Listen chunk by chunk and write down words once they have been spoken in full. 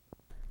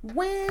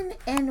When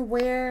and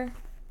where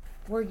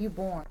were you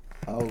born?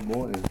 I was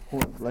born in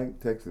Point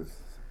Blank, Texas,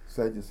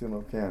 San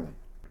Jacinto County.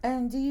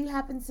 And do you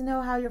happen to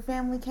know how your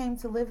family came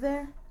to live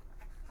there?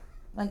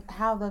 Like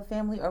how the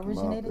family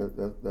originated?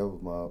 That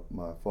was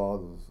my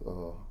father's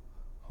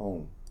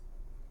home.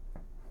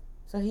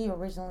 So he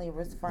originally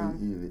was from.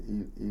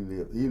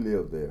 He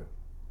lived there,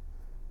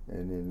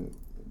 and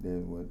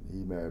then when he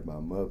married my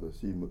mother,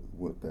 she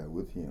went there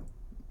with him,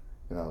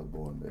 and I was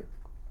born there.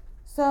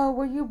 So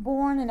were you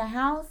born in a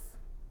house?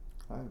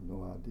 I have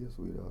no idea,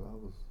 sweetheart.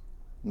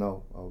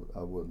 No, I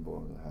wasn't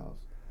born in a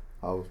house.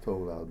 I was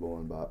told I was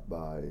born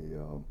by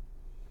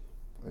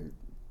a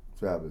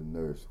traveling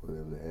nurse,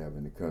 whatever they have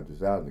in the country.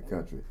 It's out in the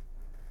country,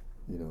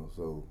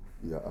 So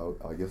yeah,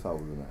 I guess I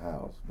was in a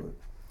house, but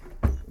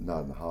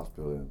not in the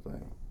hospital or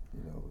anything.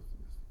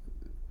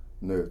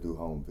 Nurse do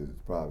home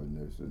visits, private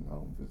nurses and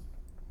home visits.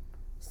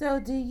 So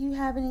do you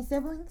have any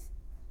siblings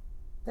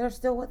that are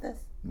still with us?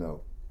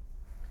 No.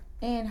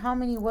 And how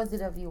many was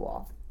it of you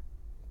all?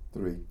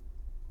 3.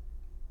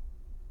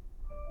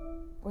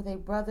 Were they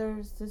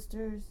brothers,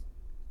 sisters?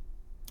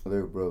 They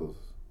were brothers.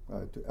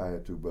 I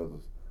had 2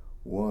 brothers.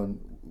 One,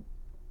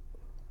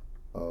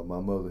 my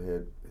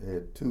mother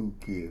had 2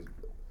 kids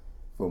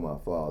for my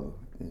father,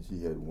 and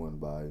she had one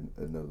by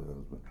another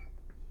husband.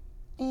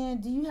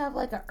 And do you have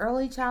like an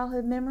early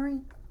childhood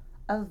memory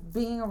of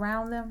being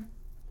around them?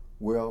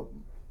 Well,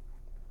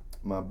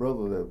 my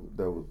brother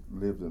that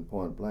lived in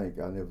Point Blank,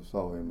 I never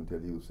saw him until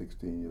he was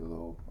 16 years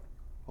old,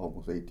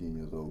 almost 18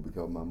 years old,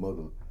 because my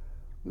mother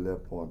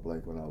left Point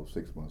Blank when I was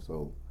 6 months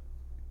old,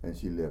 and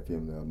she left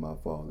him there. My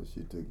father,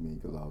 she took me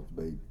because I was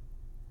a baby.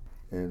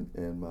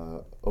 And my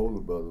older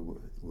brother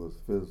was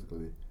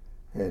physically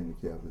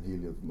handicapped, and he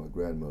lived with my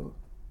grandmother.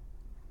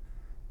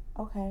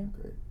 Okay.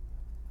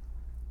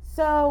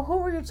 So, who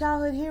were your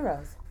childhood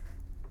heroes?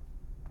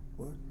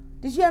 What?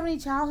 Did you have any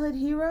childhood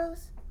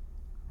heroes?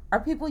 Or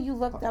people you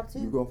looked up to?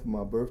 You go from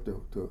my birthday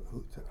to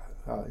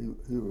how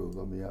heroes.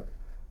 I mean,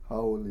 how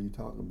old are you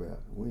talking about?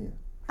 When?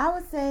 I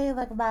would say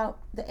like about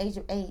the age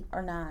of 8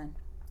 or 9.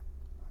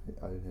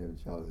 I didn't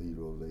have childhood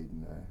heroes 8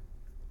 and 9.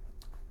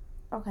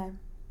 Okay.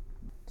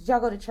 Did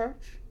y'all go to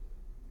church?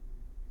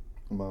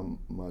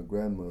 My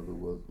grandmother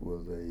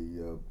was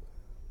a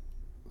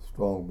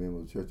strong member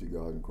of the Church of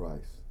God in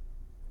Christ.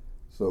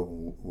 So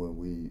when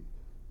we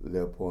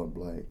left Point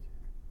Blank,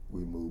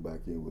 we moved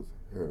back in with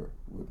her,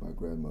 with my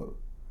grandmother.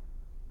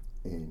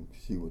 And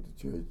she went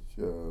to church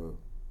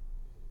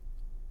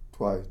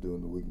twice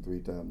during the week and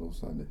 3 times on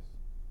Sundays.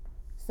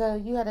 So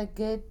you had a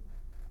good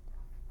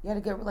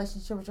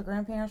relationship with your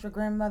grandparents, your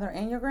grandmother,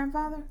 and your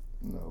grandfather?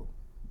 No,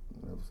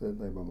 I never said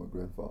anything about my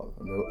grandfather.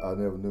 I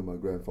never knew my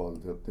grandfather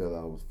until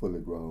I was fully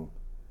grown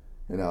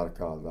and out of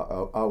college.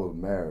 I was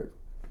married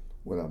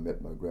when I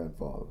met my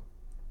grandfather.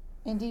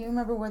 And do you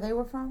remember where they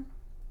were from?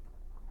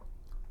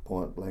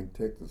 Point Blank,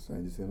 Texas,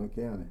 San Jacinto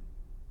County.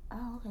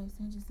 Oh, okay,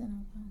 San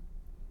Jacinto County.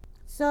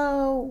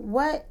 So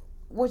what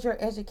was your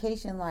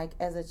education like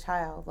as a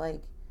child?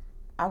 Like,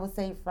 I would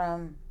say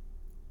from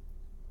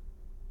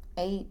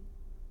 8,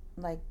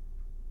 like,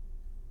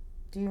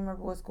 do you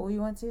remember what school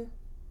you went to?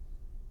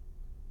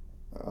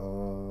 I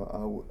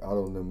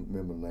don't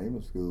remember the name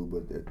of school,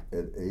 but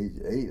at age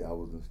 8, I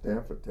was in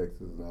Stanford,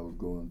 Texas, and I was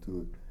going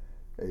to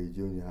a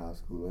junior high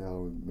school. I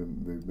don't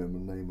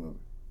remember the name of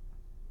it.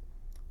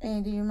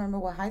 And do you remember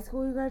what high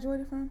school you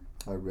graduated from?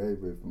 I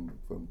graduated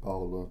from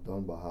Paul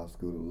Dunbar High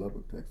School in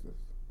Lubbock, Texas.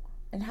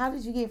 And how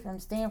did you get from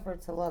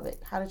Stanford to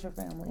Lubbock? How did your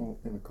family?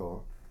 In a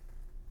car.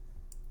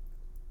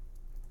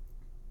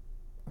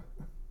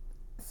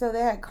 So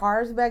they had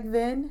cars back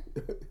then?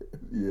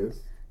 Yes.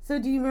 So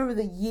do you remember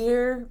the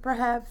year,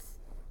 perhaps?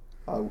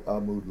 I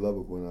moved to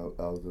Lubbock when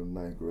I was in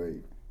 9th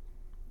grade.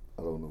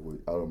 I don't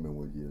remember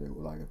what year they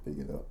were. I can pick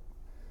it up.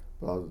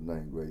 But I was in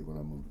 9th grade when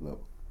I moved to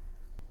Lubbock.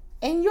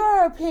 In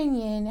your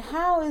opinion,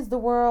 how is the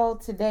world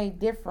today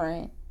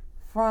different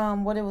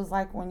from what it was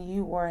like when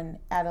you were an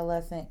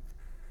adolescent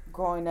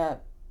growing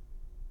up?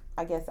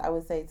 I guess I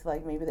would say to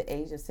like maybe the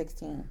age of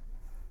 16.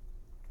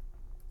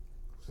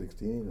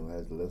 16 or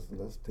adolescent,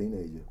 that's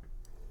teenager.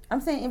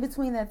 I'm saying in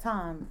between that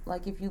time,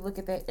 like if you look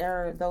at that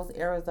era, those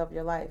eras of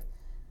your life,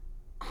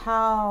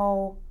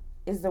 how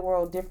is the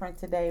world different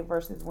today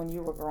versus when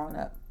you were growing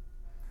up?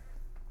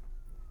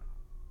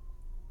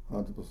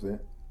 100%.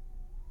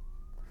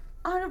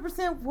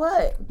 100%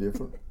 what?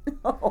 Different.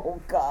 Oh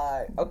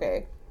God.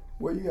 Okay.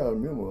 Well, you gotta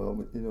remember,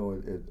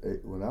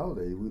 when I was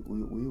 8,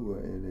 we were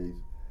in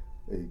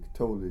a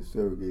totally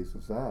segregated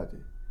society.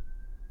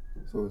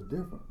 So it's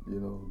different, you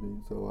know what I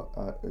mean? So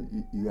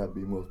you got to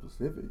be more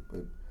specific,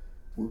 but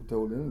we were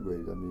totally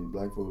integrated. I mean,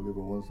 black folk live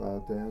on one side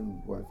of town,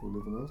 and white folk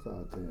live on the other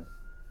side of town.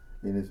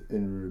 And it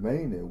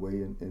remained that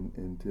way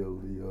until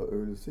the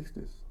early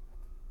 60s.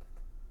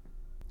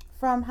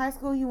 From high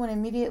school, you went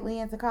immediately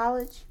into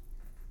college?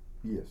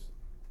 Yes.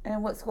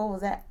 And what school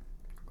was that?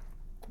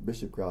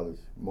 Bishop College,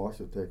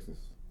 Marshall, Texas.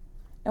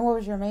 And what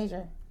was your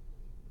major?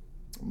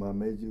 My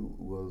major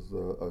was,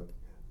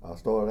 I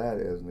started out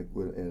as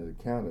an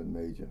accountant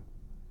major,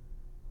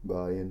 but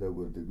I ended up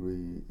with a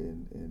degree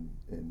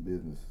in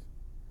business.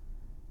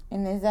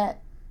 And is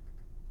that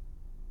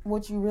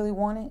what you really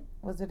wanted?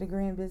 Was a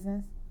degree in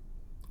business?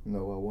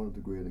 No, I wanted a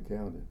degree in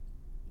accounting.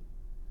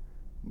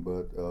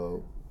 But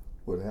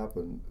what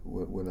happened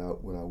when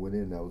I went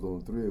in, there was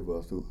only three of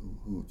us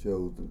who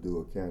chose to do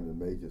accounting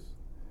majors.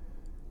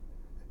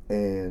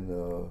 And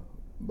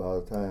by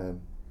the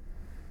time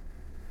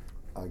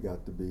I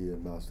got to be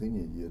in my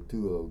senior year,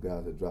 two of those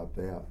guys had dropped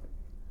out.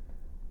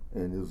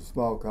 And it was a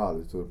small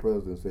college, so the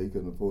president said he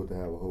couldn't afford to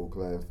have a whole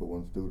class for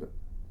one student.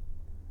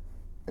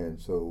 And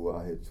so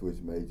I had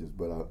switched majors,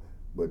 but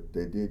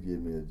they did give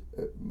me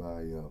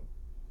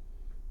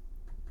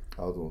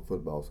I was on a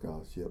football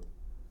scholarship,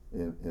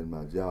 and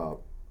my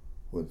job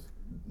was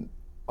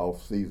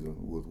off season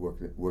was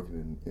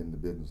working in the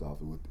business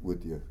office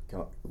with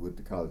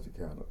the college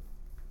accountant.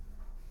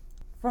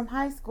 From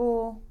high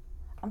school,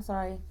 I'm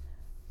sorry.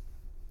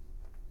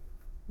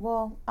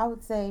 Well, I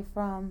would say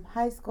from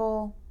high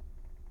school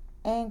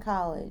and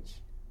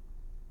college,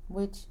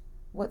 what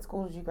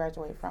school did you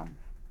graduate from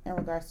in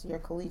regards to your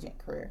collegiate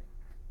career?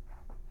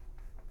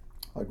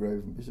 I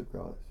graduated from Bishop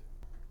College.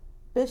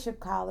 Bishop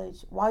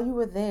College. While you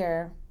were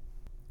there,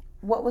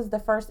 what was the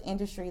first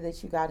industry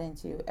that you got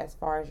into as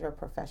far as your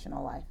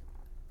professional life,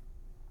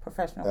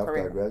 After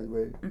career? I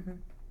graduated,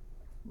 Mm-hmm.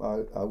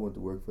 I went to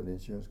work for an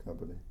insurance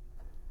company,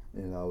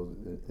 and I was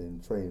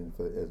in training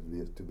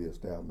to be a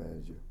staff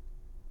manager.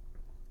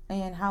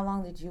 And how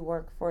long did you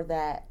work for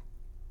that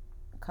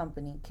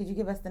company? Could you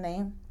give us the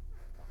name?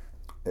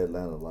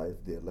 Atlanta Life,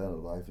 the Atlanta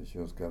Life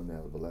Insurance Company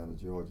out of Atlanta,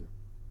 Georgia.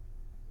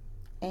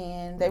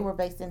 And they were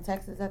based in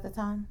Texas at the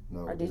time?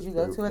 No, or did you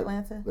go to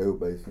Atlanta? They were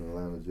based in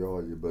Atlanta,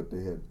 Georgia, but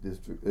they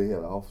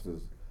had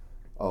offices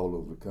all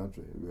over the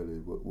country. It really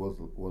was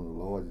one of the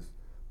largest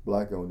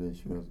black-owned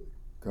insurance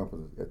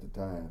companies at the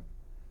time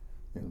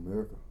in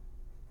America.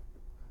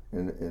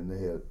 And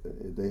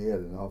they had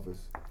an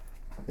office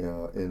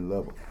in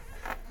Lubbock.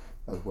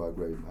 That's where I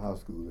graduated from high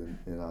school,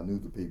 and I knew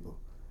the people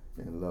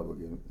in Lubbock.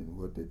 And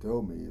what they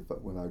told me,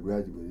 when I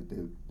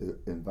graduated,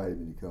 they invited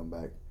me to come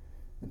back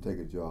and take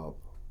a job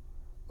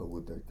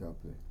with that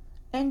company.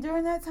 And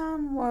during that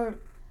time, were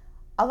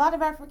a lot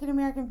of African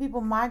American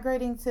people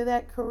migrating to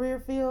that career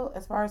field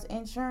as far as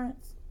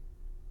insurance?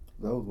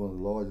 That was one of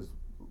the largest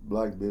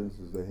black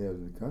businesses they had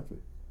in the country.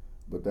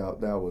 But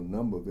there were a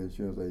number of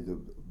insurance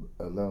agents.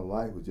 Atlanta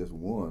Life was just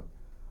one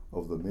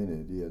of the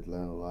many. You had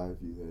Atlanta Life,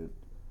 you had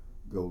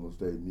Golden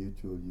State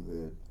Mutual, you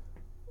had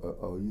 8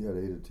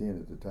 or 10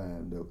 at the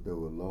time. There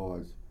were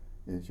large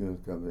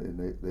insurance companies, and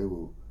they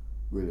were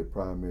really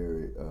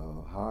primary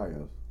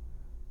hires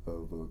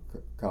of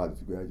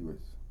college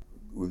graduates.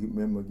 We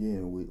remember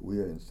again, we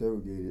are in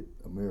segregated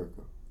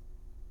America.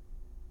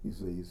 You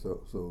see,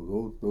 so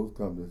those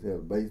companies had a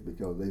base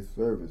because they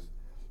serviced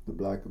the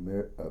black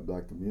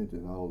community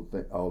and all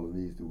the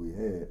needs that we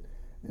had,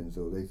 and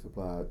so they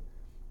supplied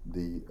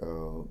the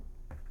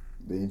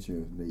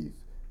insurance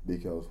needs,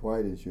 because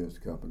white insurance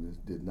companies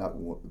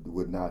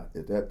would not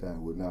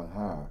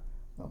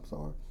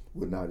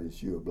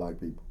insure black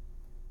people.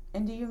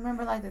 And do you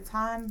remember like the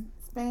time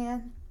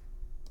span?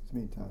 It's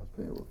mean time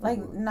span. Like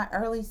not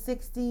early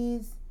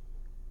 60s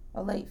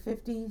or late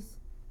 50s?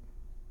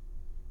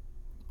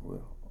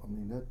 Well, I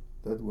mean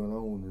that went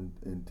on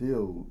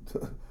until.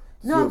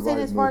 No, I'm saying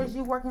as far as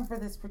you working for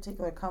this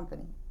particular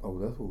company. Oh,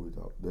 that's what we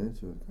thought, the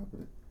insurance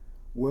company.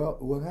 Well,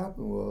 what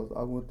happened was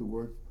I went to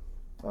work.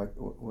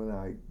 When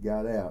I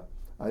got out,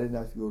 I didn't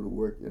actually go to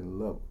work in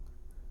Lubbock.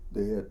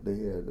 They had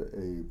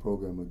a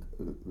program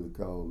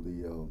called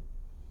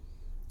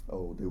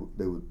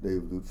they would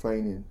do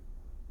training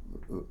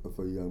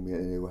for young men,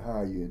 and they would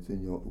hire you and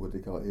send you on what they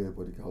call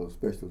a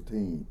special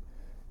team,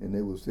 and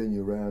they would send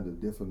you around to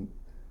different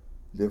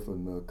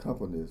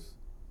companies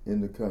in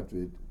the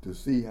country to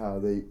see how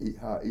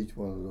each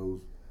one of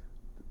those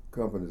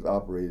companies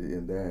operated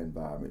in their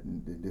environment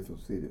in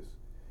different cities.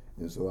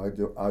 And so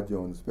I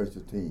joined the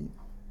special team,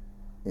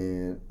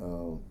 and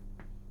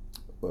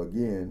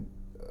again,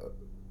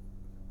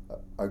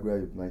 I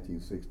graduated in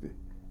 1960,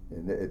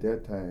 and at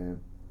that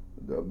time,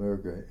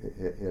 America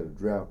had a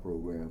draft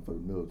program for the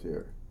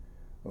military.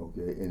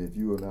 Okay, and if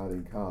you were not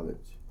in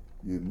college,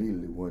 you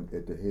immediately went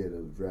at the head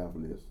of the draft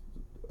list,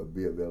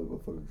 be available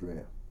for the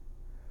draft.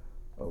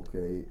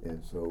 Okay,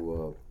 and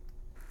so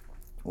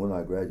when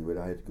I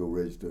graduated, I had to go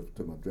register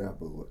to my draft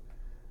board,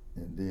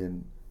 and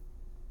then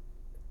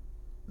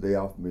they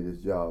offered me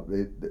this job.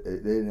 They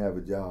didn't have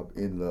a job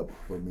in Lubbock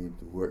for me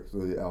to work, so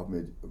they offered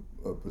me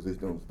a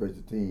position on the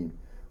special team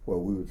where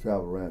we would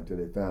travel around until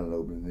they found an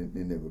opening, and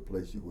then they would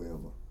place you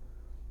wherever.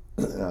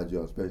 And I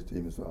joined the special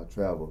team, and so I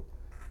traveled,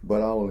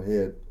 but I only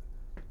had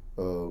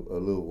a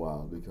little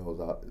while, because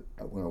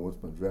when I went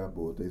to my draft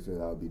board, they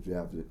said I'd be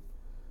drafted.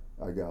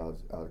 I got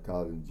out of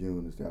college in June,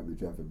 and said I'd be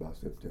drafted by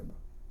September.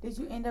 Did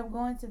you end up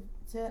going to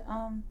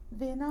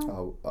Vietnam?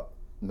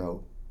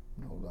 No,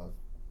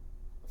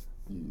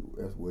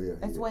 that's way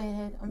ahead. That's way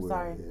ahead. I'm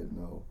sorry. Ahead,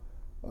 no.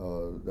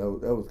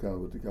 That was kind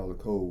of what they call the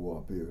Cold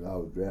War period. I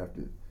was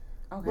drafted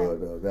Okay.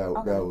 But that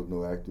Okay. was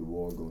no active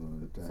war going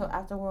on at the time. So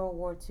after World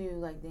War II,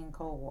 like then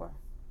Cold War,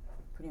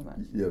 pretty much.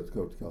 Yeah, it's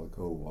called the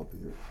Cold War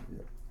period.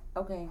 Yeah.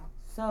 Okay.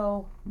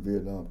 So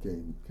Vietnam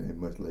came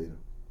much later.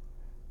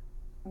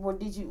 were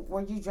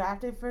you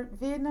drafted for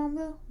Vietnam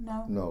though?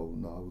 No.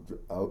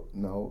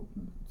 No.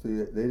 See,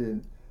 they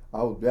didn't.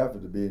 I was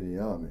drafted to be in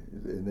the army,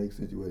 and they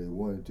sent you where they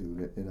wanted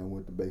to, and I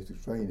went to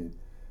basic training.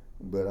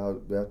 But I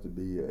was drafted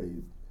to be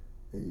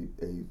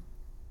a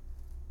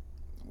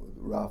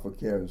rifle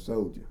carrying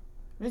soldier.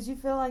 Did you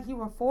feel like you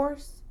were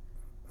forced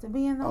to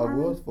be in the I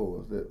army? was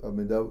forced. I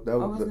mean, that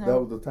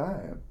was the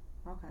time.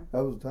 Okay.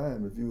 That was the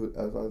time. If you were,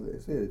 as I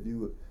said, if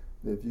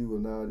you were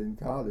not in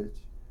college,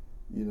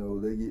 you know,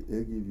 they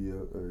give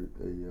you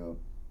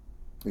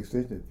a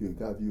extension. If you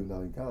were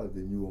not in college,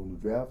 then you were on the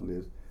draft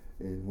list,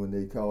 and when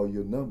they call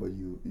your number,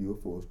 you were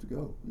forced to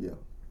go. Yeah,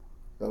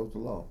 that was the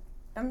law.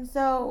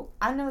 So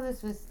I know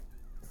this was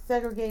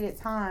segregated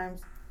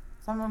times,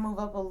 so I'm gonna move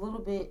up a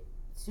little bit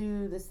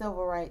to the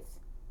Civil Rights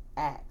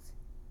Act.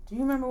 Do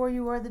you remember where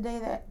you were the day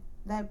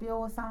that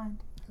bill was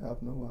signed? I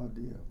have no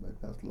idea.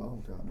 That's a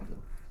long time ago.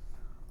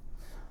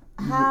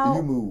 How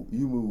you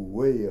move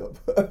way up.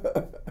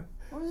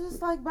 was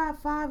this like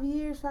about 5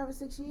 years, 5 or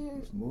 6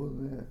 years? More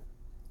than that.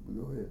 But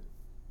go ahead.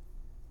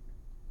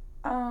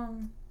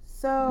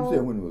 So you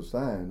said when it was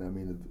signed. I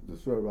mean, the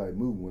civil rights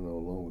movement went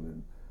on longer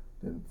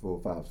than 4,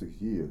 5,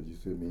 6 years. You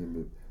see what I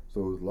mean?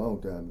 So it was a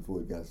long time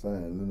before it got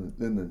signed.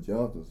 Lyndon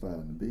Johnson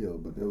signed the bill,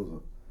 but there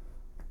was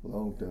a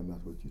long time.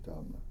 That's what you're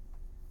talking about.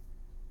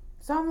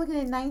 So I'm looking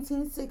at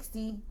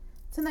 1960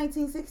 to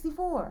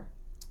 1964.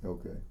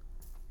 Okay.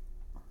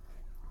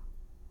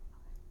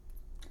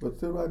 But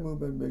civil rights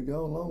movement been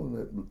going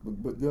longer than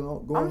that, but going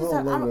on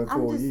longer than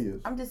 4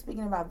 years. I'm just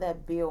speaking about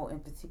that bill in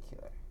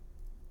particular,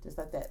 just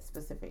like that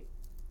specific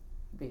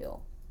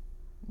bill.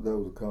 That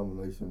was a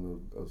combination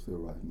of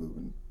civil rights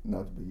movement,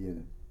 not the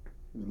beginning.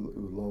 It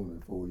was longer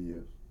than 4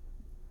 years.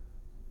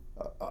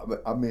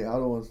 I mean, I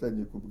don't understand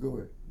you.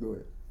 Go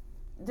ahead.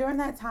 During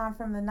that time,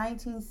 from the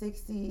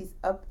 1960s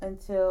up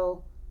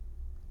until,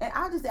 and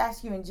I'll just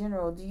ask you in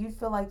general, do you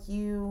feel like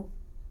you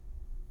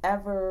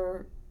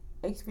ever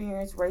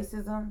experienced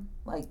racism?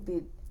 Like,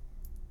 did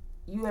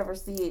you ever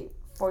see it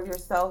for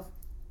yourself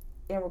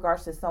in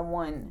regards to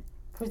someone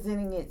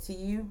presenting it to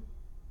you?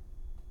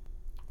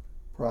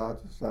 Prior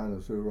to signing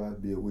the Civil Rights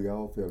Bill, we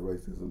all felt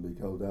racism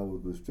because that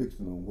was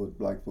restriction on what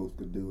black folks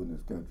could do in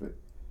this country.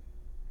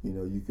 You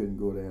know, you couldn't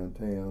go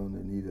downtown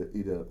and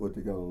eat a what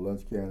they call a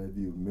lunch counter, if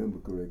you remember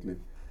correctly.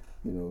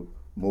 You know,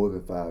 more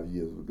than 5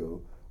 years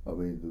ago. I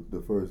mean,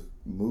 the first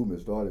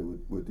movement started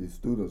with these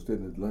students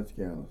sitting at lunch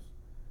counters.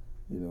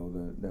 You know,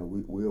 now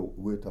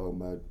we're talking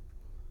about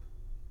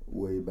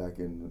way back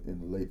in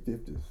the late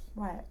 50s.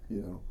 Right.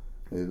 You know,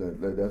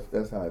 and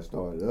that's how it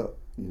started up.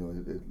 You know,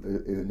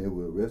 and they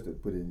were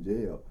arrested, put in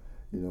jail.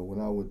 You know, when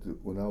I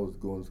was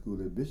going to school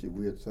at Bishop,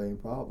 we had the same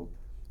problem.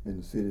 In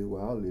the city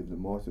where I lived,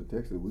 in Marshall,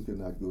 Texas, we could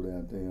not go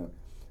downtown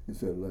and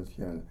set a lunch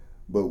counter,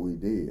 but we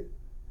did.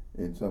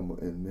 And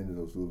many of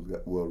those students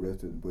were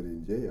arrested and put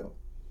in jail.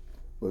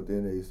 But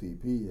then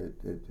ACP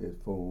had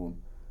formed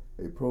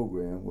a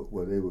program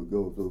where they would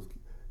go,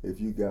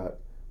 if you got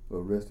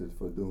arrested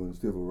for doing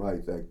civil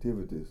rights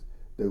activities,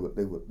 they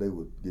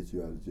would get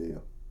you out of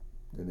jail.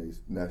 And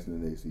National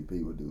and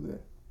ACP would do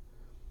that.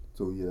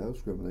 So yeah, that was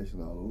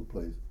discrimination all over the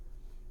place.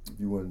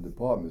 If you went in a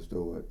department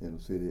store in the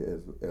city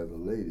as a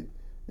lady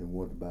and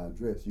wanted to buy a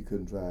dress, you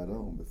couldn't try it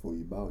on before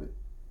you bought it.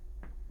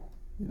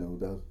 You know,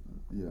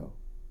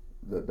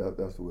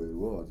 that's the way it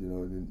was. You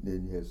know, and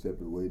then you had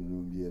separate waiting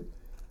rooms. You had,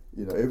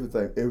 you know,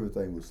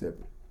 everything was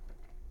separate.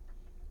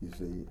 You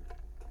see.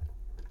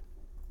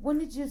 When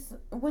did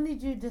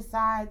you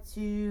decide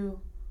to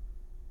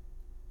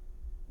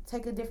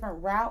take a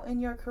different route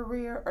in your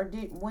career, or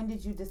when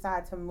did you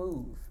decide to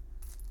move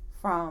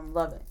from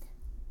Lubbock?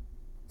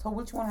 So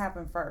which one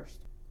happened first?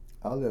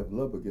 I left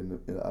Lubbock and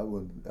I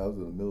was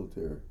in the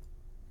military,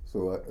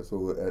 so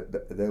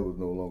that was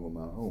no longer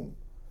my home.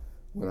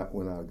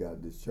 When I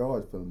got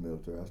discharged from the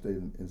military, I stayed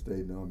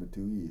in the Army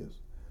 2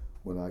 years.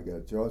 When I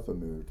got discharged from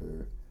the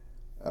military,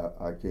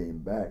 I came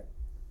back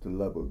to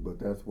Lubbock, but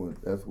that's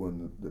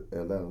when the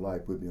Atlanta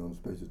Light put me on a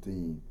special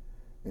team,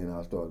 and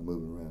I started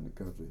moving around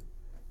the country,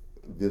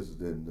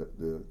 visiting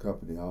the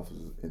company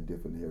offices in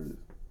different areas.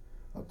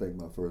 I think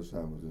my first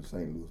time was in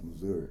St. Louis,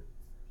 Missouri.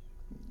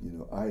 You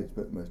know, I had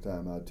spent much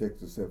time out of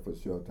Texas except for the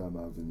short time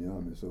I was in the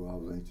Army, so I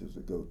was anxious to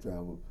go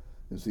travel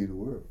and see the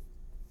world.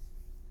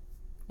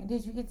 And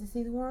did you get to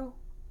see the world?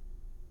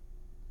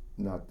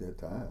 Not that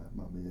time.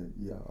 I mean,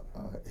 yeah,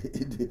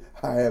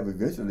 I have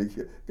eventually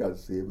got to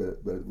see it,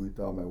 but we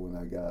talking about when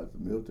I got out of the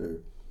military.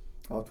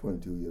 I was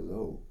 22 years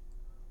old,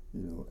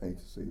 you know,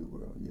 anxious to see the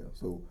world, yeah.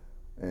 So,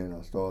 and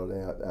I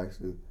started out,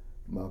 actually,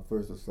 my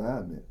first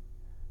assignment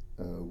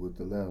with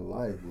Atlanta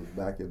Life was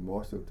back in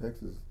Marshall,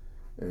 Texas,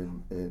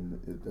 and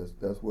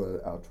that's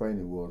where our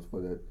training was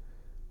for that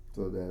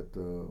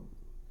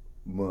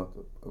month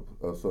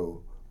or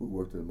so. We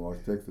worked in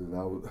Marshall, Texas,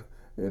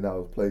 and I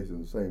was placed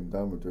in the same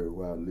dormitory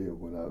where I lived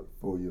when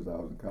 4 years I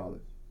was in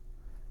college.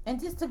 And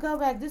just to go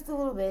back just a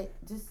little bit,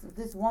 just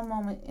this one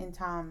moment in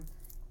time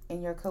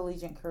in your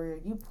collegiate career,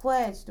 you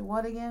pledged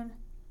what again?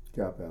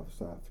 Kappa Alpha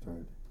Psi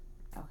fraternity.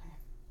 Okay.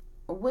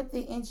 With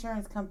the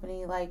insurance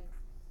company, like,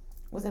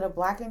 was it a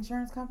black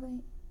insurance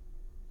company?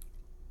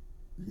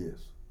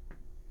 Yes.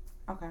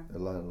 Okay.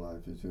 Atlanta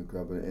Life Insurance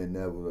Company, and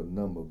there was a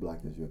number of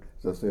black insurance.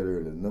 As I said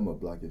earlier, a number of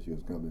black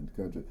insurance companies in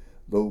the country.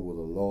 Those were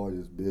the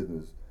largest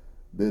businesses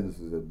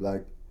that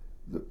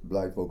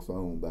black folks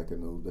owned back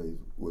in those days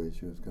were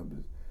insurance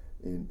companies,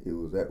 and it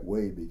was that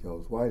way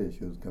because white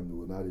insurance companies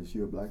would not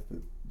insure black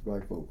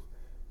folks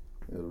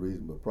at a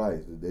reasonable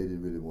price. That they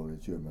didn't really want to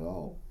insure them at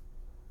all.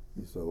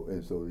 And so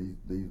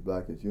these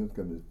black insurance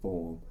companies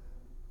formed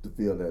to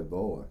fill that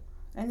void.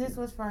 And this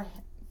was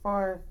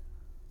for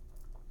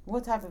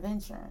what type of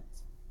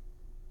insurance?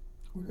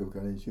 Whatever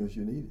kind of insurance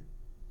you needed.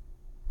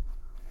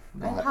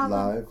 And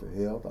Life,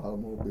 health,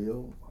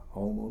 automobile,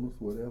 homeowners,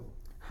 whatever.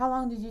 How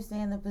long did you stay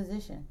in the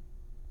position?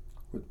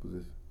 Which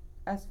position?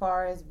 As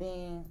far as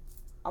being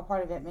a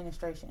part of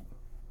administration.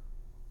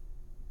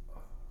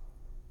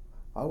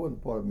 I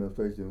wasn't part of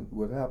administration.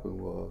 What happened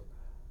was,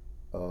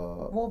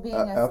 being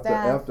a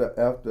staff.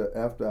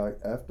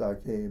 after I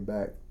came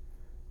back,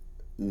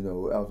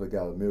 after I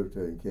got out of the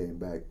military and came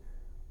back,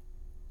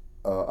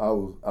 I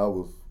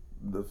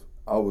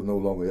was no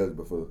longer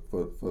eligible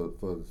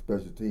for the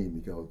special team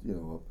because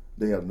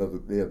they had another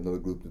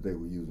group that they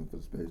were using for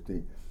the special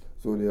team,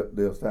 so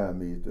they assigned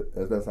me to.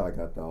 That's how I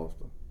got to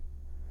Austin,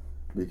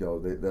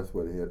 because that's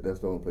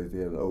the only place they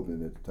had an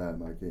opening at the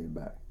time I came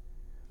back,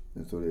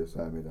 and so they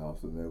assigned me to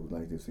Austin. That was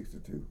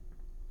 1962.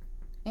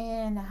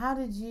 And how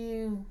did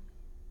you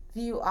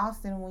view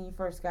Austin when you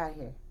first got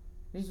here?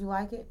 Did you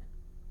like it?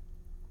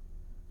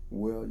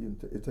 Well,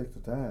 it takes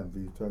the time for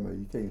you to determine.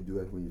 You can't do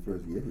that when you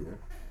first get here.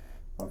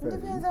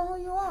 It depends on who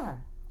you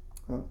are.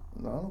 Huh?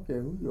 No, I don't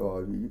care who you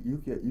are.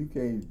 You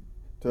can't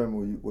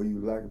determine where you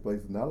like a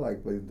place and not like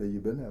a place until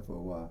you've been there for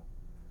a while.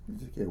 You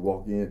just can't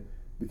walk in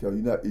because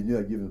you're not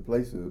giving the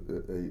place a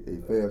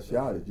fair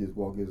shot. You just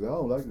walk in and say, I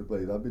don't like the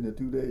place. I've been there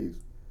 2 days.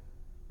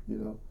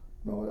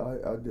 No,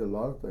 I did a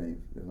lot of things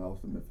in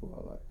Austin before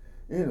I liked.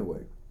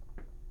 Anyway,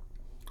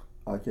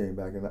 I came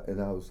back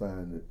and I was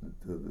assigned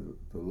to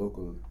the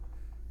local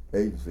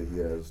agency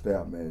here as a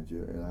staff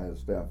manager, and I had a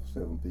staff of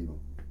 7 people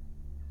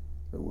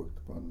that worked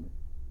upon me.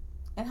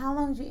 And how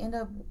long did you end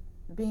up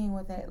being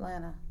with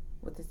Atlanta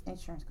with this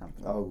insurance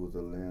company? I was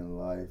at Atlanta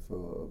Life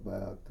for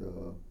about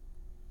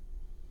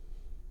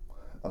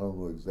I don't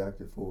know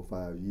exactly 4 or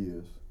 5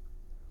 years.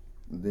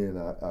 And then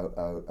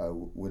I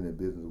went in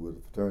business with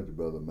a fraternity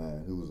brother of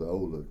mine who was an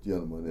older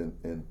gentleman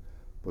and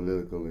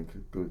political and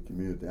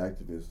community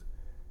activist.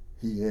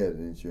 He had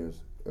an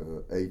insurance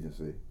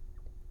agency,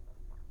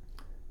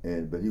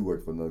 but he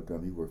worked for another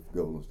company. He worked for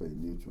Golden State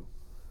Mutual,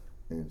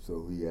 and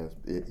so he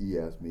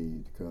asked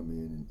me to come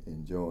in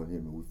and join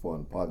him, and we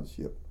formed a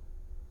partnership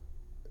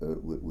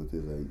with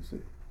his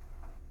agency.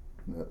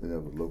 And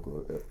that was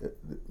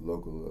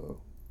local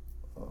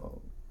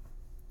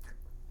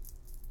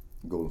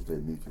Golden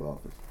State Mutual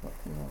office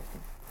in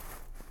Austin.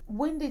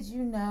 When did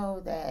you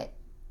know that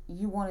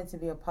you wanted to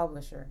be a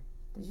publisher?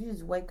 Did you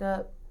just wake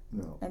up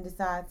and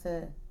decide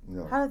to?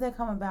 No. How did that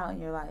come about in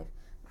your life?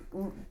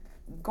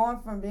 Going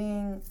from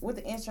being with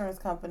the insurance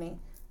company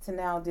to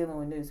now dealing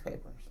with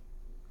newspapers.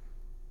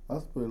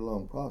 That's a pretty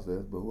long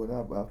process, but what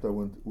happened after I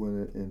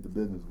went into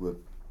business with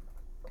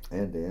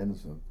Andy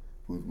Anderson,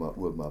 who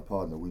was my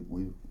partner, we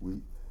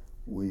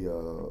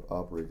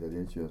operated that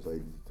insurance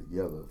agency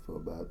together for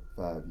about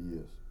 5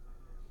 years.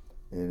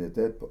 And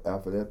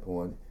after that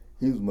point,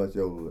 he was much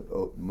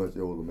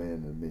older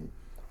man than me,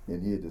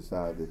 and he had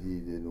decided that he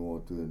didn't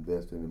want to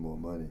invest any more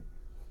money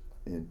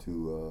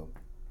into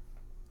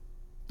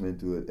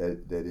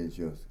that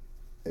insurance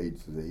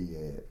agency that he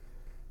had,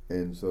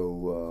 and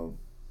so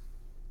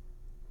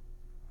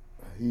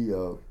he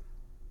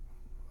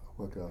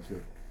what can I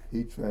say?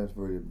 He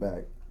transferred it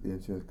back, the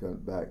insurance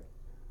company back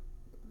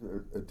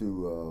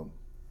to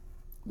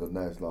the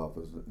national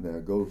office. Now,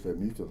 Golden State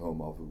Mutual's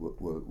home office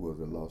was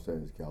in Los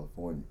Angeles,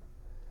 California.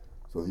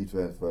 So he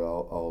transferred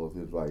all of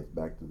his rights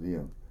back to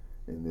them,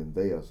 and then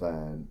they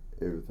assigned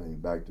everything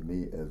back to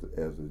me as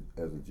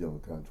a general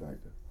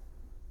contractor.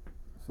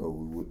 So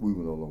we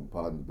were no longer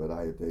partners, but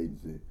I had the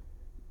agency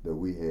that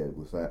we had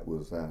was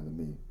assigned to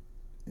me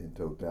in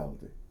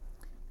totality.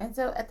 And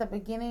so, at the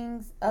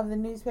beginnings of the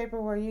newspaper,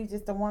 were you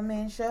just a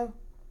one-man show?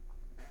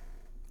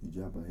 You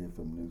jumping ahead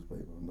from the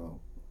newspaper? No.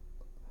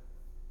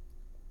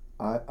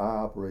 I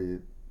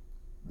operated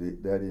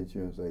that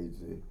insurance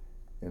agency,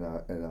 and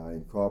I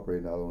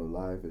incorporated not only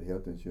life and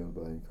health insurance,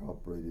 but I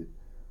incorporated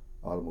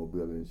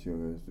automobile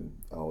insurance and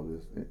all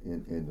this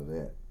into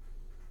that.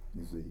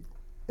 You see,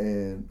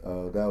 and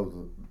that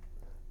was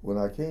when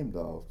I came to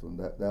Austin.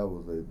 That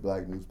was a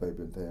black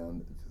newspaper in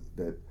town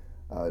that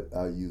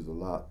I used a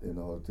lot in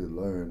order to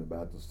learn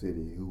about the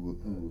city, who was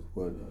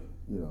what,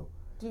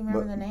 Do you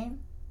remember the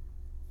name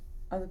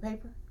of the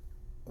paper?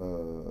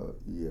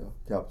 Yeah,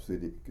 Capital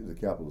City, the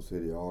capital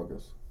city,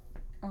 Argus.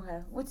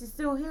 Okay, which is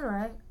still here,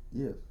 right?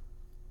 Yes.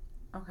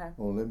 Okay.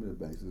 on a limited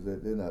basis.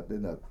 They're not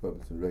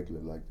publishing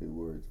regularly like they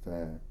were at the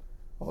time,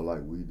 or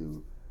like we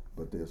do,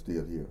 but they're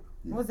still here.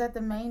 Yeah. Was that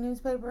the main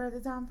newspaper at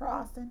the time for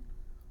Austin,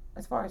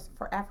 as far as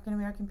for African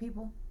American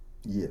people?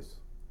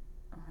 Yes.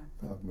 Okay.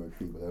 African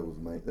American people. That was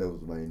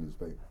the main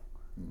newspaper.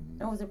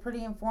 Mm-hmm. And was it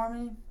pretty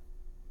informative?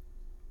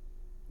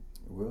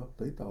 Well,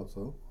 they thought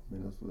so. I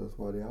mean, that's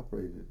why they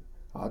operated.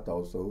 I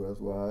thought so. That's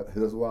why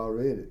I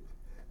read it.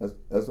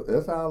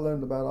 That's how I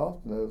learned about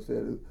Austin. As I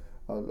said,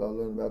 I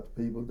learned about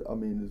the people. I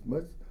mean, it's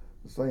much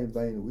the same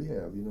vein that we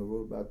have.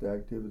 Wrote about the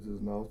activities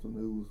in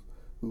Austin,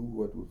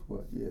 what was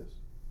what. Yes.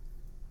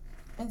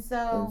 And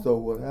so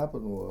what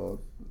happened was,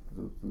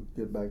 to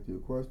get back to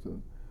your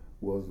question,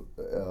 was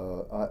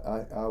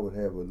I would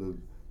have a little.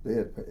 They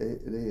had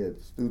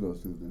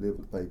students who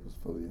delivered papers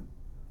for them,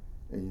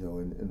 and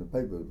and the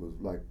paper was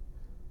like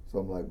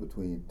something like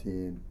between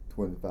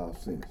 10-25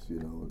 cents, at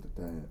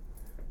the time.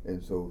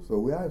 And so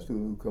we had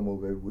students who come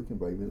over every week and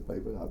bring me the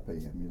paper, and I pay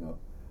them,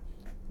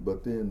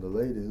 But then the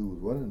lady who was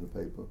running the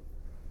paper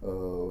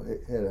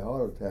had a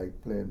heart attack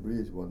playing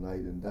bridge one night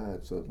and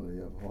died suddenly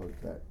of a heart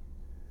attack.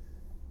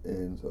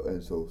 And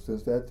so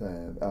since that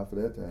time, after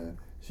that time,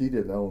 she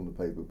didn't own the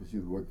paper, but she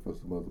was working for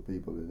some other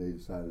people, and they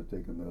decided to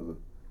take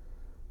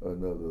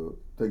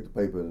take the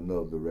paper in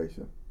another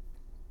direction.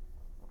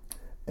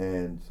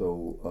 And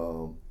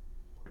so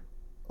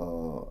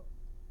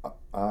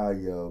I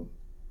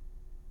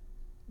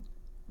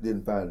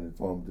didn't find it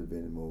informative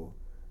anymore.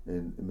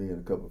 And me and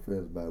a couple of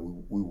friends of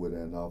mine, we went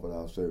out and offered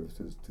our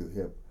services to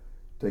help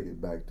take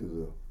it back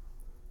to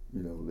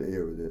the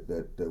area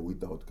that we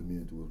thought the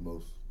community was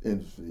most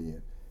interested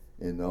in.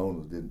 And the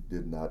owners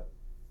did not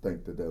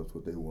think that was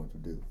what they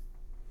wanted to do.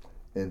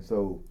 And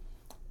so,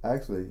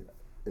 actually,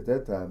 at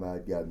that time I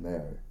had gotten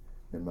married,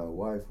 and my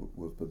wife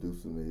was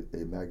producing a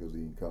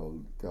magazine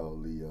called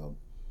the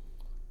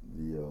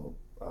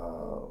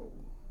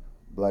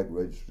Black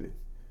Registry.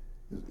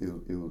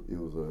 It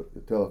was a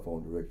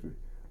telephone directory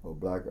of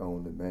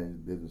black-owned and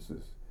managed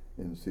businesses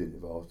in the city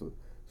of Austin.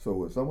 So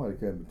when somebody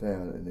came to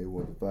town and they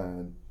wanted to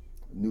find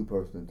a new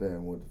person in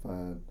town, wanted to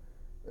find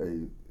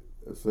a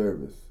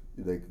service,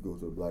 they could go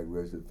to the Black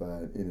Registry and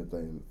find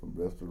anything from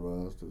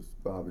restaurants to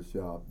barber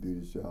shops,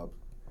 beauty shops,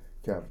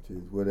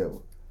 cafeterias, whatever,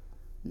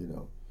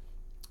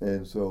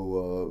 And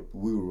so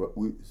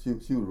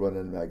she was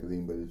running the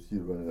magazine, but she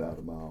was running it out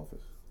of my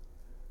office.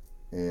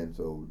 And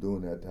so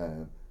during that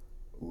time,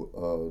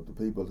 the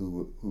people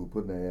who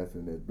put their ads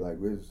in that Black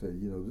Registry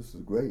said, this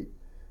is great,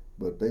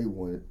 but they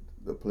wanted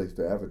the place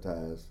to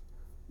advertise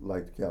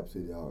like the Cap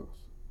City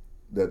Argus.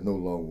 It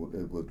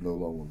was no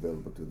longer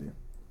available to them.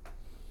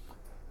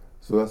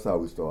 So that's how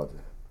we started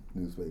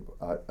the newspaper.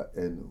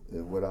 And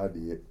what I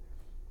did,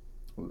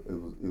 it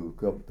was a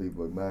couple of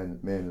people, man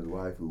and his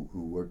wife who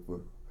worked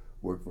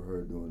for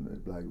her doing the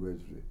Black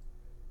Registry,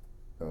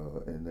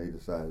 and they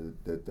decided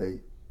that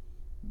they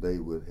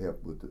would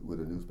help with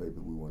a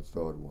newspaper. We wanted to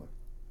start one.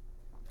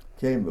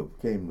 Came the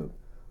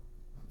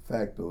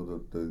fact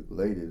though, the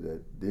lady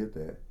that did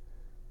that,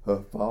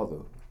 her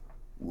father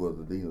was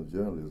the dean of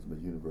journalism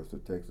at University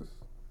of Texas,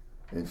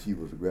 and she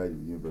was a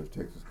graduate of University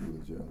of Texas School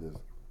of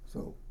Journalism.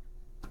 So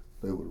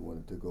they were the one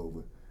that took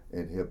over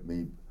and helped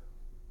me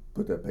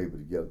put that paper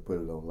together, put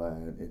it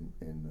online,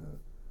 and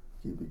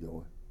keep it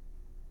going.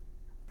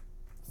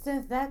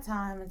 Since that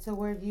time until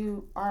where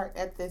you are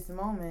at this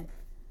moment,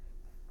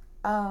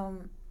 how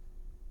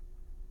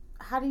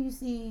do you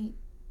see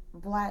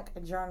Black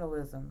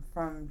journalism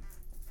from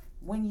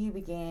when you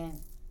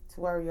began to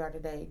where you are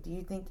today? Do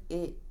you think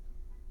it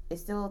is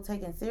still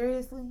taken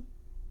seriously?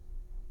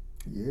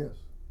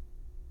 Yes,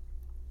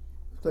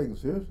 it's taken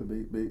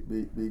seriously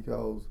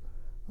because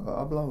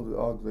I belong to an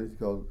organization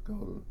called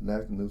the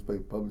National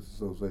Newspaper Publishers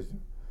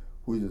Association,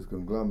 which is a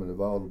conglomerate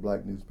of all the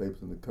black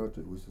newspapers in the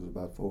country, which is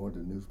about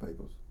 400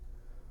 newspapers.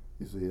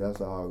 You see,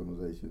 that's our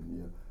organization,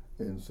 yeah.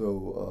 And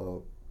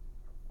so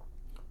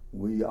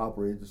we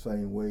operate the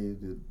same way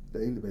that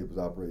daily papers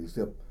operate,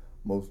 except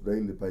most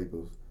daily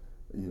papers,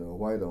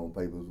 white-owned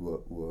papers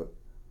were,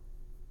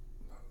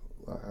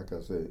 like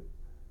I said,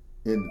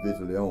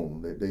 individually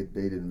owned. They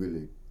didn't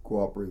really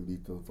cooperate with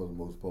each other for the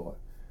most part.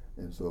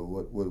 And so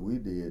what we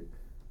did,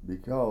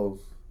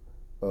 because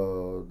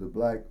the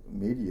black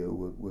media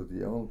was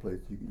the only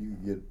place you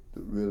could get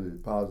really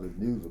positive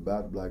news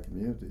about the black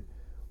community,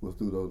 was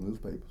through those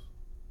newspapers.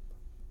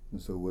 And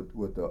so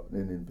what the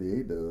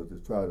NNPA does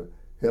is try to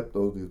help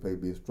those newspapers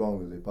be as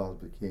strong as they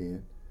possibly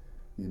can,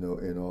 in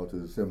order to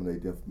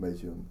disseminate the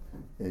information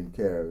and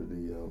carry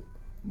the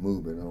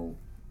movement on.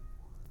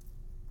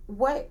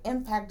 What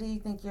impact do you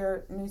think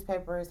your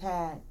newspaper has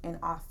had in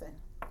Austin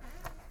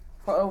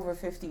for over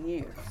 50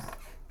 years?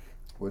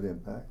 What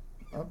impact?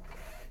 I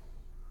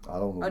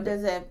don't know. Or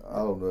does it? I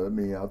don't know. I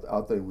mean,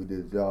 I think we did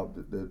a job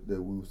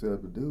that we were set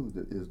up to do.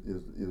 That is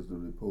to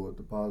report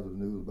the positive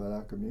news about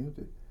our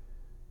community,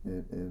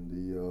 and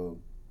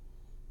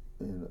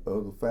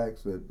other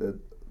facts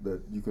that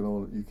you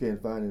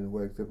can't find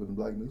anywhere except in the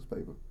black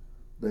newspaper.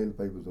 Daily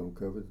papers don't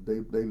cover it.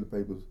 Daily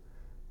papers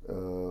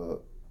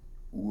were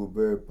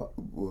very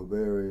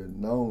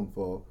known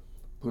for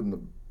putting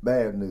the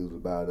bad news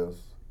about us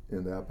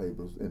in our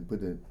papers and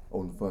putting it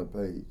on the front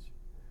page.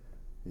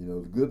 You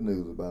know, the good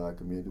news about our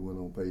community went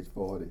on page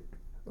 40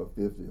 or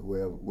 50,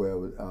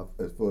 wherever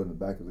as far in the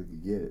back as they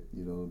could get it.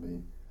 You know what I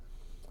mean?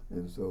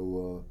 And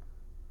so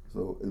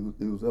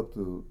it was up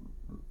to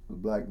the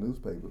black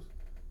newspapers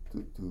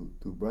to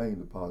bring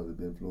the positive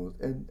influence,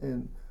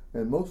 and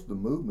most of the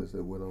movements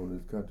that went on in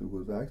this country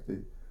was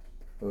actually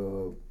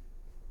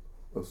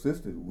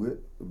assisted with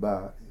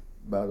by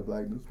the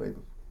black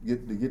newspapers.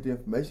 To get the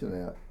information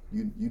out,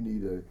 you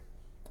need a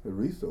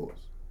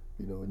resource,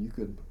 you know, and you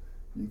couldn't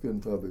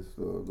publish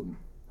the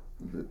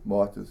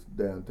marches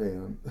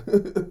downtown,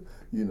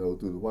 you know,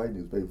 through the white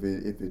newspaper.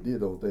 If it did,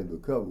 the only thing to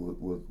cover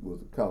was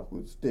the cops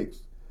with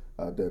sticks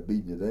out there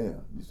beating you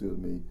down. You see what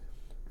I mean?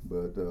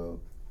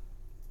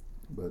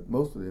 But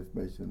most of the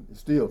information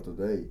still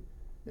today,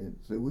 and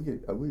so we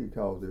get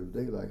calls every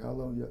day like, how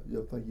long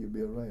y'all think you'll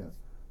be around?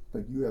 I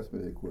think you asked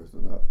me that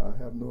question. I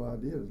have no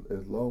idea.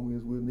 As long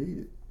as we're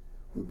needed,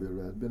 we'll be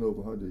around. It's been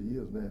over 100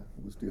 years now.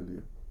 We're still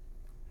here.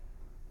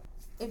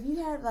 If you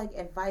had like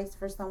advice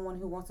for someone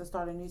who wants to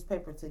start a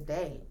newspaper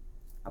today,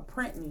 a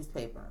print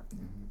newspaper,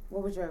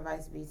 what would your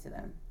advice be to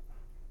them?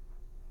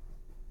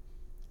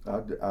 My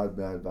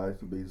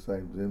advice would be the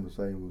same to them, the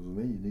same as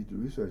me. You need to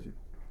research it.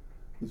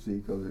 You see,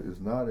 because it's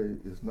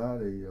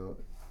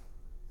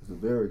a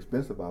very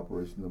expensive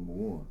operation. Number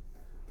one,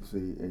 you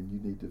see, and you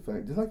need to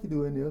find, just like you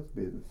do any other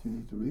business, you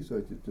need to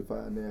research it to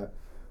find out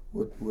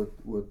what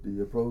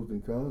the pros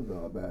and cons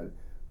are about it.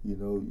 You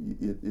know,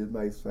 it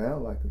might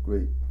sound like a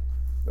great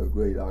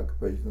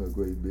occupation or a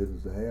great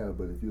business to have,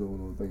 but if you don't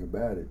know anything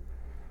about it,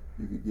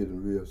 you could get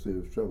in real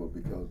serious trouble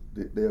because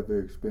they're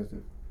very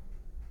expensive.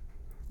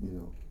 You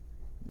know.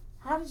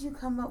 How did you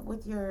come up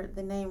with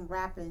the name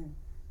Rapping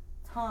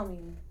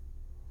Tommy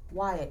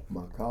Wyatt?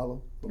 My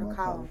column? Your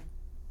column.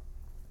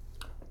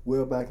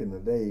 Well, back in the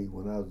day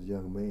when I was a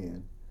young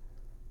man,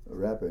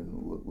 rapping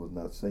was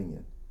not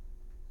singing.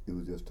 It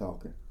was just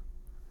talking.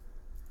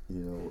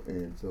 You know,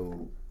 and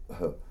so,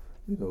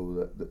 you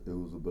know, there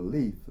was a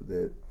belief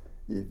that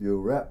if your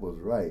rap was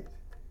right,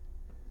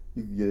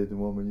 you could get it the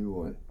woman you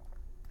wanted.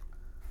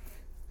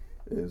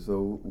 And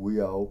so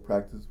we all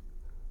practiced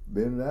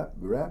being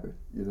rapping,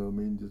 you know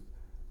what I mean? Just,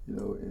 you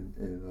know,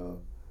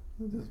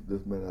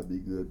 this may not be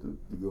good to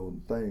go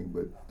on the thing,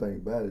 but the thing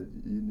about it,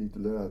 you need to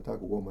learn how to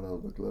talk a woman out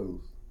of her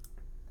clothes.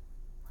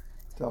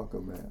 Talk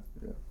her, man,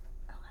 yeah.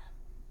 Okay.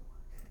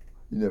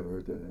 You never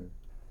heard that, have you?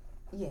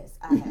 Yes,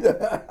 I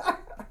have.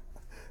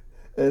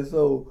 and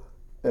so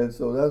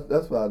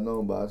that's what I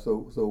know by.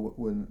 So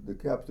when the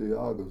Capitol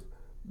August,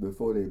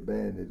 before they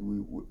banned it,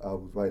 I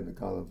was writing a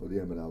column for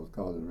them, and I was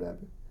calling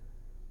rapping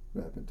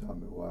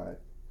Tommy Wyatt,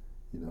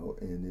 you know.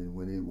 And then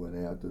when it went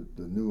out,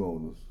 the new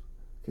owners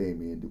came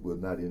in that was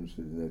not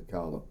interested in that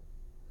column,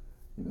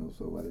 you know.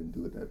 So I didn't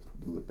do it that.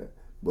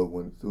 But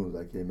as soon as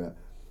I came out,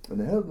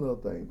 and there's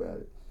another thing about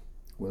it.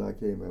 When I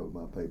came out with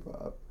my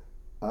paper,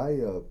 I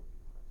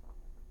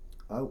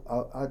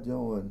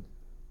joined.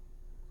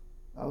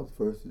 I was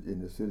first in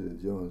the city to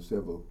join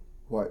several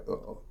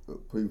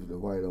previously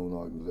white-owned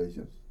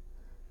organizations,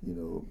 you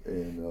know,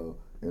 and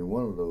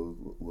one of those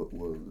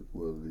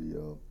was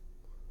the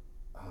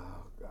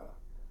oh God,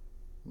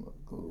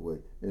 go away.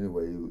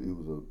 Anyway, it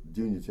was a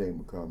junior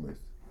chamber of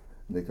commerce,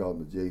 and they called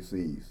them the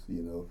JCs,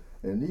 you know,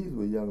 and these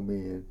were young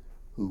men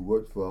who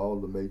worked for all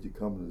the major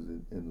companies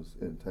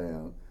in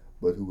town,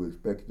 but who were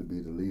expected to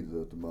be the leaders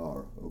of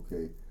tomorrow.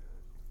 Okay,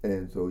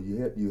 and so you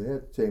had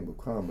Chamber of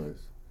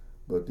Commerce.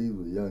 But these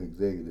were young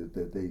executives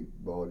that they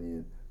brought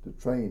in to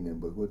train them.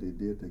 But what they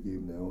did, they gave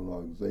them their own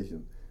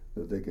organization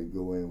that they could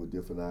go in with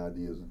different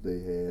ideas that they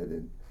had,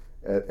 and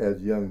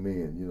as young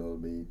men, you know what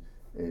I mean,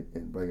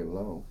 and bring it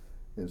along.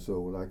 And so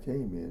when I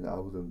came in, I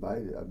was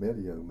invited. I met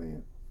a young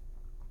man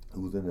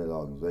who was in that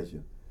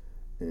organization,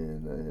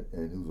 and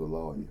who's a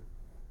lawyer,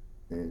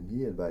 and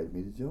he invited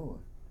me to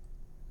join.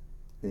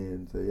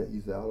 And so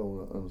he said, I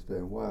don't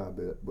understand why,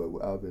 but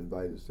I've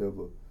invited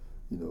several,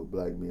 you know,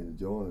 black men to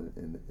join,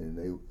 and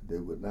they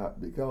would not,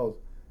 because,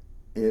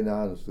 and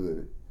I understood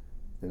it.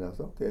 And I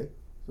said, okay.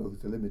 So he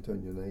said, let me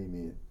turn your name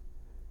in,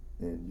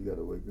 and you got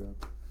to wake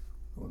up.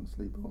 Going to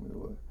sleep on me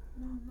or what?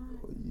 No, I'm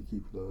not. Or you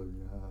keep flooding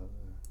your house.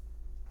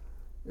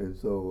 And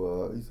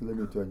so he said, let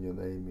me turn your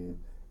name in.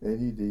 And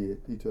he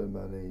did. He turned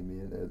my name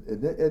in.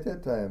 At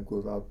that time, of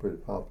course, I was pretty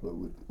popular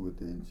with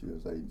the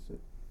insurance agency.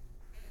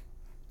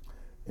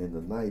 And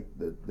the night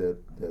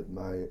that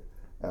my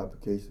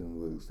application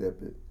was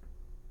accepted,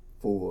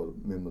 4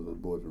 members of the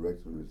board of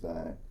directors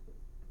resigned.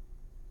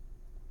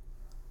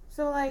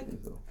 So, like,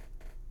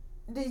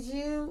 did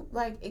you,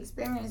 like,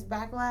 experience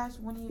backlash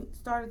when you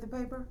started the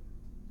paper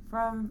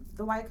from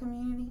the white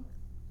community?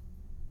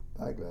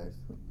 Backlash?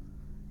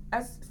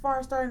 As far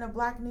as starting a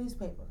black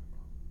newspaper?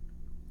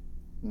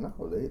 No,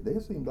 they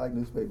had seen black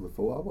newspaper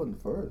before. I wasn't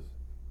the first.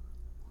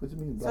 What do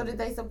you mean black? So did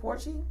they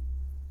support you?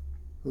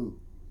 Who?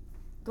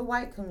 The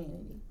white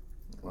community.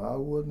 Well, I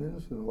wasn't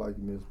interested in the white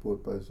community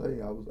support per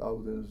se. I was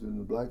interested in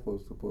the black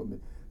folks support me.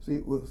 See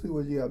what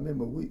you got to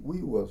remember,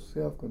 we were a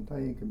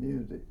self-contained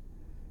community.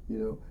 you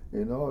know.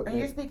 And all. And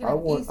you're speaking I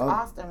of want, East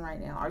Austin right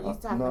now. Are you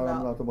talking no, about?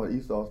 I'm not talking about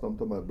East Austin. I'm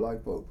talking about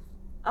black folks.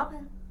 Okay.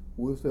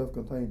 We're a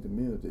self-contained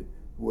community.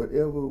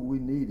 Whatever we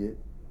needed,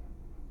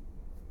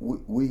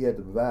 we had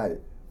to provide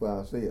it for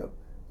ourselves.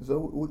 So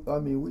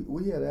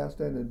we had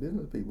outstanding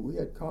business people. We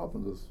had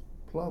carpenters,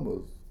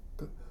 plumbers,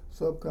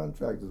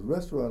 subcontractors,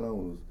 restaurant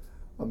owners.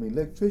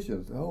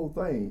 Electricians. The whole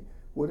thing.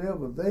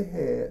 Whatever they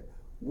had,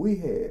 we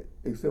had.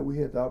 Except we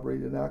had to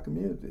operate in our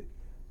community.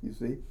 You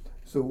see.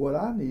 So what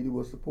I needed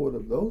was support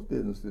of those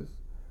businesses.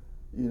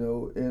 You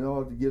know, in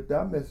order to get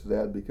that message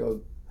out,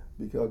 because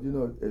you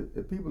know,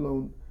 if people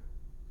don't,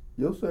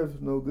 your service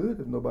is no good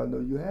if nobody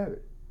knows you have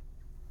it.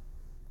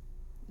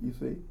 You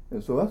see,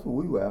 and so that's what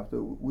we were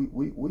after. We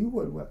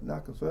were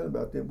not concerned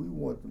about them. We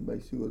wanted to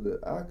make sure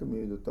that our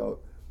community thought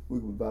we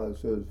could provide a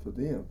service for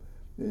them,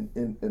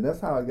 and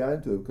that's how I got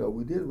into it, because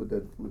we did with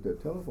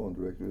that telephone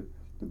directory,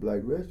 the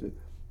Black Register,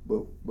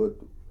 but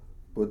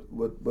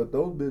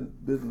those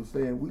businesses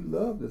saying we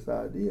love this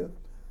idea,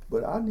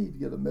 but I need to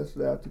get a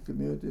message out to the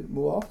community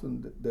more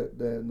often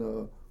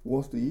than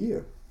once a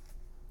year.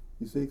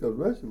 You see, because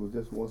register was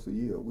just once a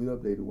year. We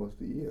updated once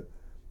a year.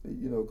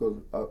 You know,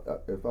 because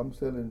if I'm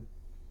selling,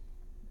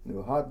 you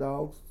know, hot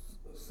dogs,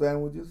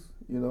 sandwiches,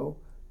 you know,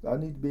 I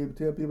need to be able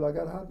to tell people I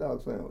got hot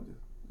dog sandwiches.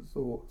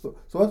 So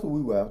that's what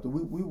we were after.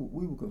 We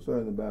were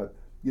concerned about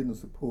getting the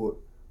support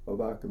of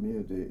our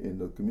community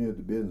and the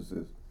community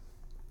businesses,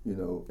 you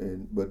know,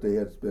 but they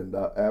had to spend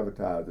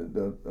advertising,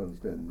 don't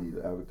understand the need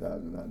of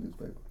advertising in our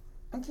newspaper.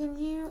 And can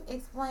you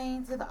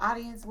explain to the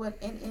audience what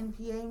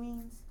NNPA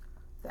means?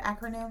 The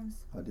acronyms?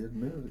 I did a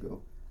minute ago.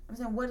 I'm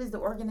saying, what is the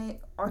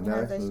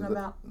organization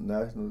about?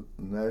 National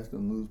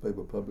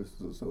Newspaper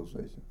Publishers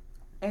Association.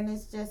 And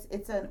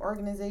it's an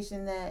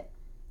organization that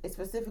is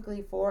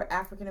specifically for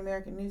African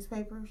American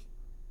newspapers?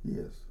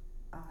 Yes.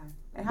 Okay.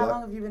 And how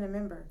long have you been a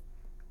member?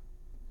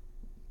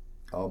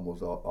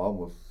 Almost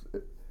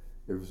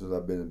ever since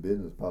I've been in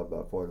business, probably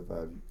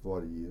about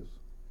 40 years.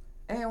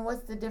 And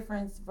what's the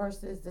difference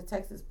versus the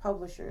Texas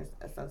Publishers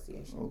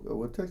Association? Okay,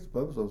 well, Texas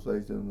Publishers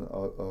Association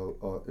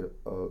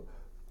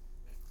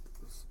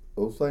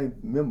those same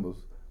members,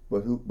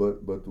 but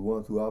the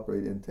ones who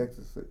operate in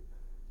Texas,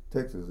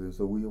 and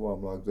so we have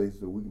an organization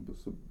so we can,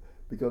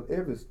 because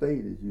every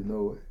state, as you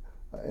know,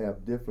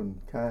 have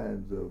different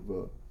kinds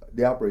of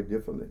they operate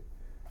differently,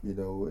 you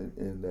know,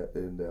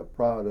 and their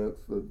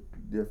products are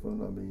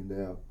different.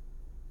 They're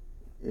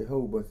a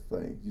whole bunch of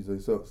things. You see,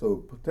 so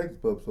Texas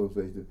Publishers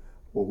Association,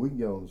 well, we can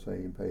get on the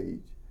same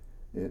page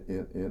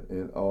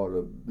in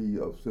order to be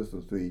of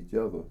assistance to each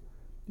other,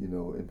 you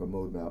know, in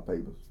promoting our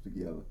papers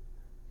together.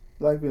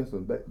 Like, for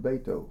instance,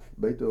 Beto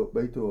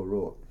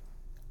O'Rourke.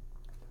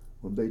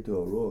 When Beto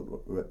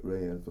O'Rourke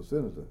ran for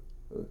senator,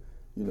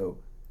 you know,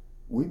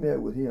 we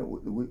met with him.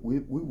 We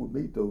would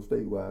meet those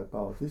statewide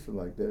politicians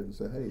like that and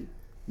say, hey,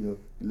 you know,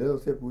 let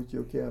us help with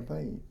your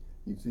campaign.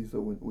 You see,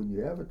 so when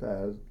you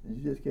advertise,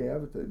 you just can't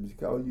advertise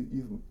because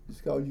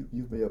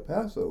you from El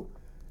Paso.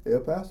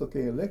 El Paso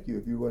can't elect you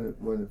if you're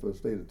running for the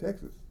state of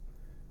Texas.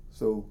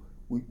 So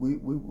we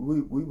had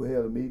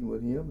a meeting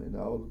with him, and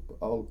all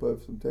the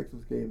publishers from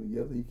Texas came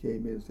together. He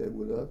came in and sat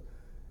with us,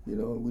 you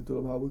know, and we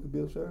told him how we could be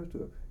of service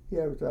to him. He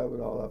advertised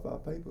with all of our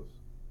papers,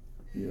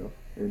 you know,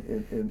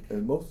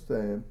 and most of the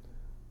time,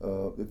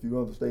 if you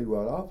run for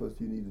statewide office,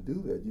 you need to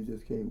do that. You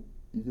just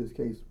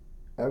can't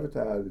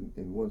advertise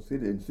in one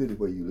city, in the city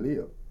where you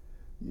live,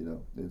 you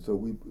know. And so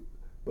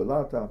but a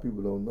lot of times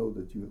people don't know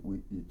that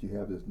you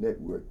have this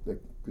network because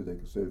they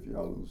can serve you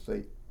all over the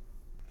state.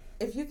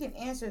 If you can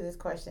answer this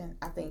question,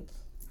 I think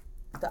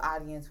the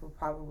audience will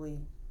probably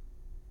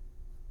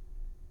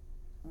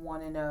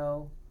want to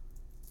know.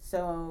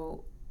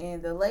 So,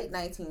 in the late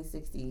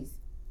 1960s,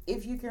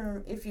 if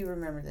you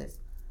remember this,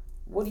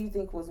 what do you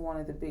think was one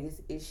of the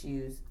biggest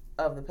issues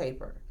of the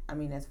paper?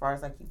 As far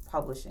as like you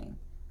publishing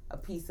a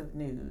piece of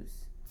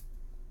news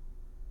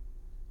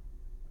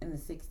in the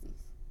 60s.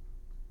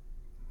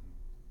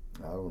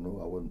 I don't know.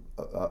 I wasn't.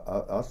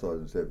 I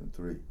started in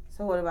 '73.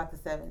 So what about the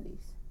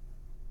 70s?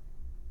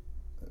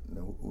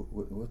 No,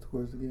 what's the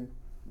question again?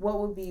 What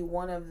would be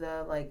one of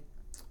the, like,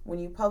 when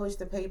you publish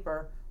the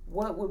paper,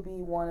 what would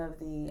be one of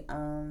the,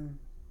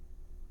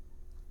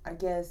 I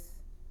guess,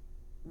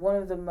 one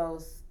of the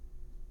most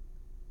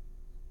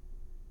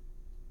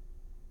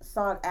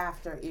sought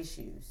after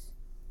issues?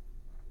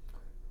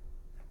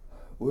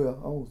 Well,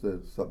 I won't say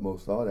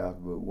most sought after,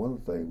 but one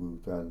of the things we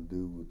were trying to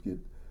do was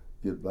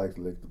get blacks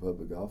elected to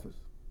public office.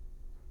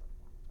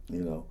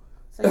 You know.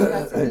 So you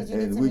guys, did you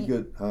and get to we meet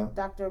could,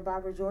 Dr.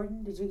 Barbara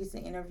Jordan? Did you get to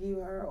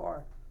interview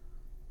her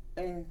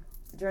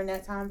during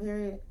that time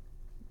period?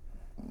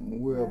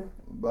 Well,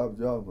 Barbara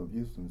Jordan from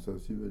Houston, so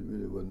she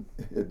really wasn't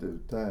at the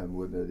time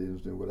wasn't that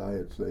interested in what I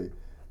had to say.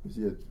 But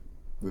she had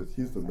with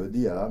Houston. But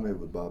yeah, I met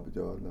with Barbara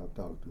Jordan. I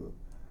talked to her.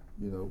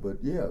 You know, but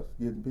yes,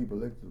 getting people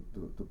elected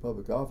to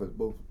public office,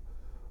 both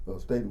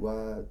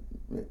statewide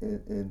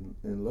and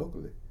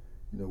locally.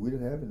 You know, we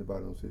didn't have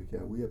anybody on city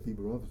council. We had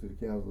people run for city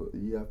council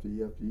year after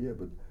year after year,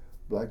 but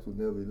blacks were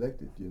never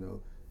elected. You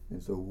know,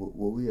 and so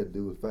what we had to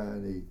do was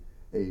find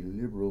a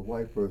liberal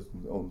white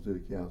person on the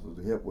city council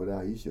to help with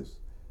our issues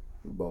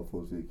about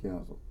for city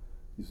council.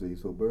 You see,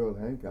 so Burl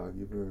Hancock,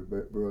 you've heard of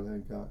Burl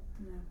Hancock?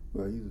 Yeah.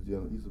 Well,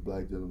 he's a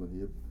black gentleman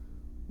here,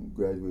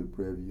 graduated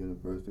Prairie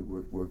University,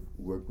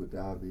 worked with the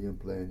IBM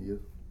plant here,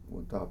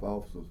 one top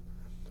officers.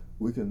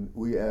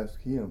 We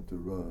asked him to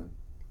run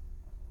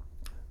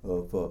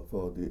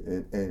for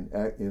the and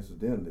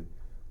incidentally,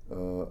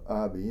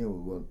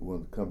 IBM was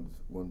one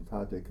of the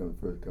high tech companies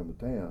first come to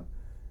town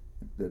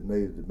that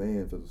made a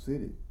demand for the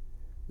city.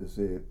 They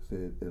said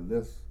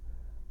unless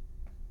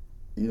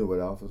you know what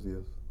office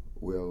is,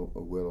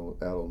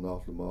 out on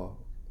North Lamar,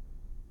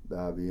 the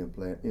IBM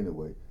plant.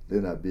 Anyway,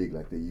 they're not big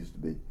like they used to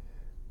be,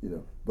 you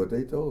know. But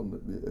they told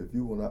them that if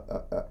you want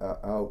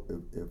out,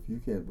 if you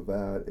can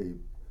provide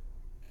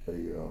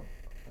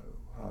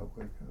what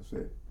can I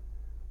say?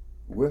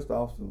 West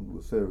Austin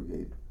was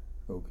segregated,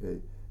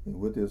 okay. And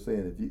what they're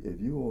saying,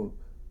 if you want to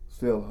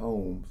sell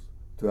homes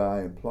to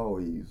our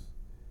employees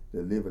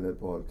that live in that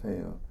part of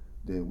town,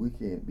 then we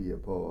can't be a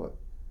part.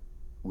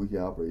 We can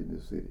operate in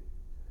this city.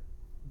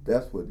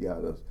 That's what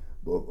got us.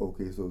 But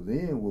okay, so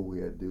then what we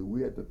had to do,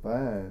 we had to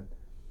find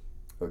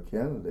a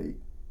candidate,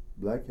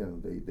 black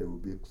candidate, that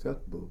would be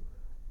acceptable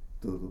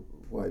to the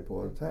white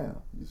part of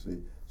town. You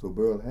see, so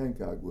Burl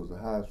Hancock was the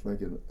highest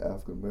ranking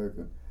African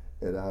American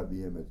at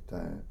IBM at the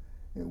time,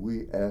 and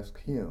we asked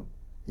him.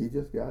 He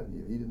just got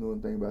here. He didn't know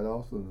anything about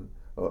Austin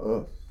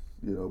or us,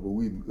 you know.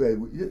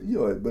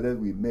 But but as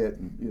we met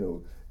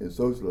and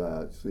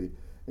socialized, see,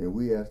 and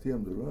we asked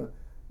him to run,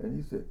 and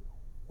he said,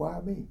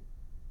 "Why me?"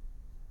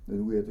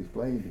 And we had to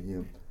explain to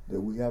him that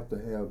we have to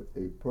have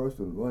a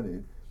person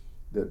running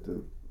that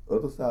the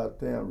other side of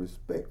town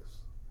respects.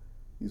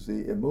 You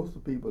see, and most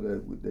of the people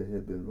that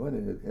had been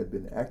running had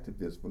been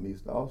activists from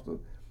East Austin,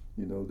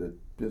 you know, that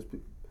just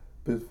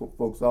piss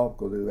folks off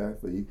because they were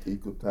asking for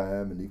equal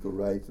time and equal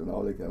rights and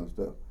all that kind of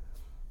stuff.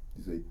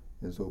 You see,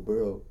 and so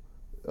Burl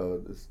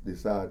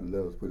decided to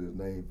let us put his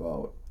name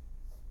forward,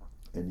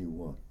 and he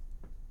won.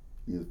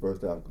 He was the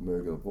first African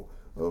American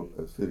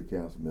a city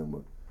council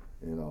member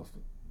in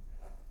Austin.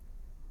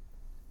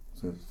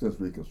 Since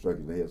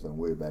Reconstruction, they had some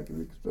way back in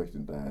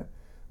Reconstruction time,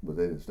 but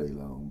they didn't stay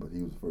long. But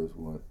he was the first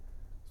one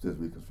since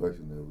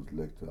Reconstruction that was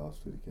elected to our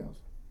city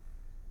council.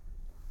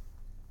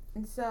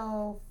 And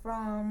so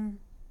from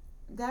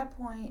that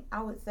point,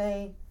 I would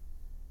say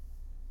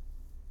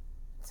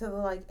to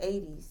the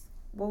 80s,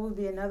 what would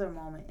be another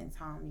moment in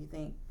time you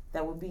think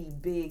that would be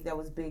big, that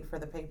was big for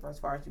the paper as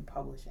far as you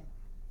publishing,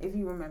 if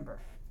you remember?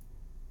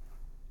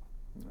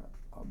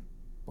 I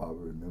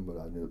probably remember.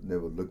 I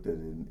never looked at it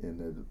in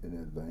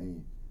that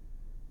vein.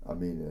 I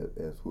mean,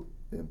 as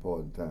the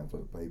important time for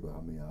the paper.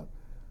 I mean,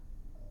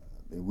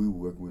 we were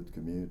working with the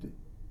community,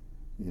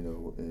 you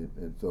know,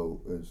 and so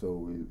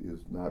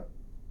it's not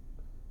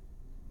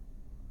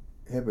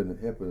helping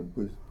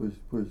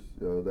push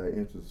their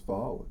interests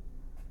forward,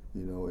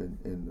 you know.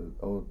 And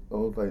the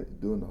only thing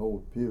during the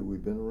whole period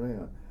we've been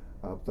around,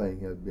 our thing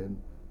has been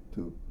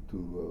to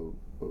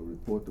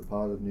report the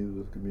positive news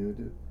of the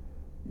community,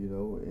 you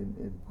know,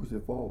 and push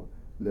it forward.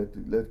 Let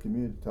the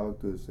community talk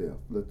to itself.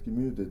 Let the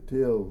community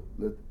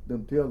let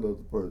them tell the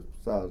other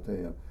side of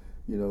town,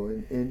 you know,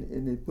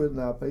 and they put in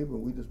our paper,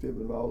 and we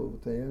distribute it all over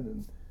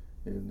town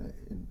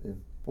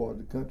and part of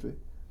the country,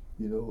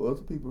 you know.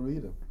 Other people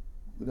read them.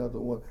 We're not the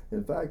one.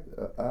 In fact,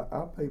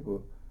 our paper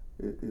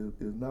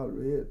is not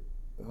read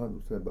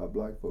 100% by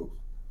black folks.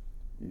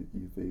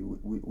 You see,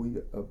 we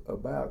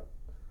about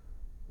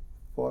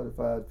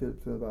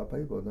 45-50% of our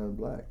paper are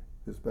non-black,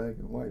 Hispanic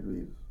and white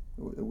readers.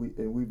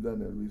 And we've done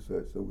that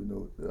research, so we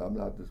know that I'm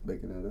not just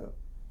making that up.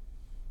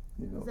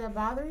 You know. Does that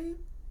bother you?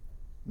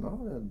 No,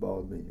 that doesn't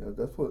bother me.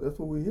 That's what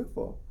we're here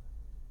for.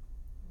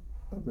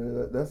 I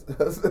mean,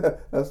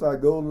 that's our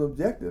goal and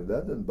objective.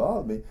 That doesn't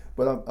bother me.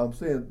 But I'm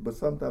saying, but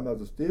sometimes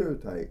as a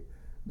stereotype,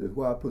 that's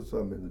why I put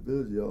something in the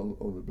village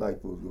on the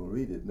black folks gonna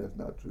read it, and that's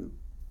not true.